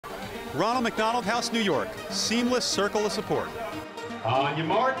Ronald McDonald House, New York. Seamless circle of support. On your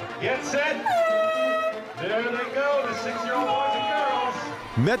mark, get set. There they go, the 6-year-old boys and girls.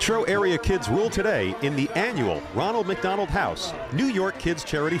 Metro area kids rule today in the annual Ronald McDonald House New York Kids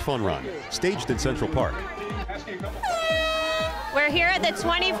Charity Fun Run, staged in Central Park. We're here at the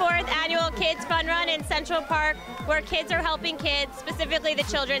 24th Annual Kids Fun Run in Central Park, where kids are helping kids, specifically the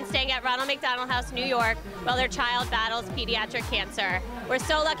children staying at Ronald McDonald House, New York, while their child battles pediatric cancer. We're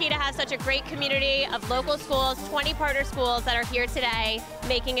so lucky to have such a great community of local schools, 20 partner schools that are here today,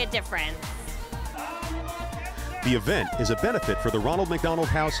 making a difference. The event is a benefit for the Ronald McDonald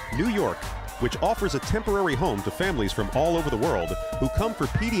House, New York, which offers a temporary home to families from all over the world who come for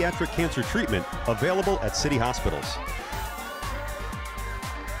pediatric cancer treatment, available at city hospitals.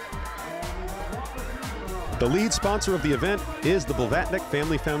 The lead sponsor of the event is the Blavatnik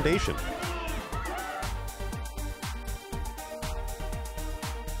Family Foundation.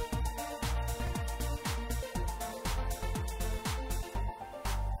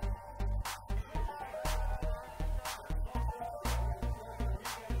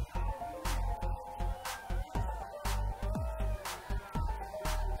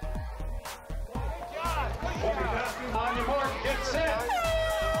 On your mark, get set.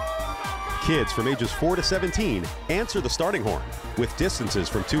 Kids from ages 4 to 17 answer the starting horn with distances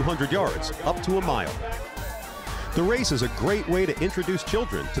from 200 yards up to a mile. The race is a great way to introduce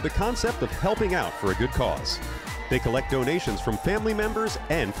children to the concept of helping out for a good cause. They collect donations from family members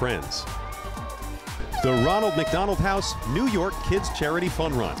and friends. The Ronald McDonald House New York Kids Charity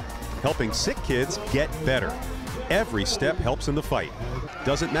Fun Run, helping sick kids get better. Every step helps in the fight.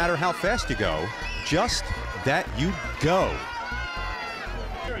 Doesn't matter how fast you go, just that you go.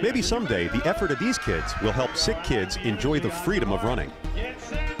 Maybe someday the effort of these kids will help sick kids enjoy the freedom of running. Get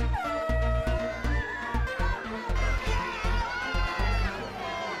set.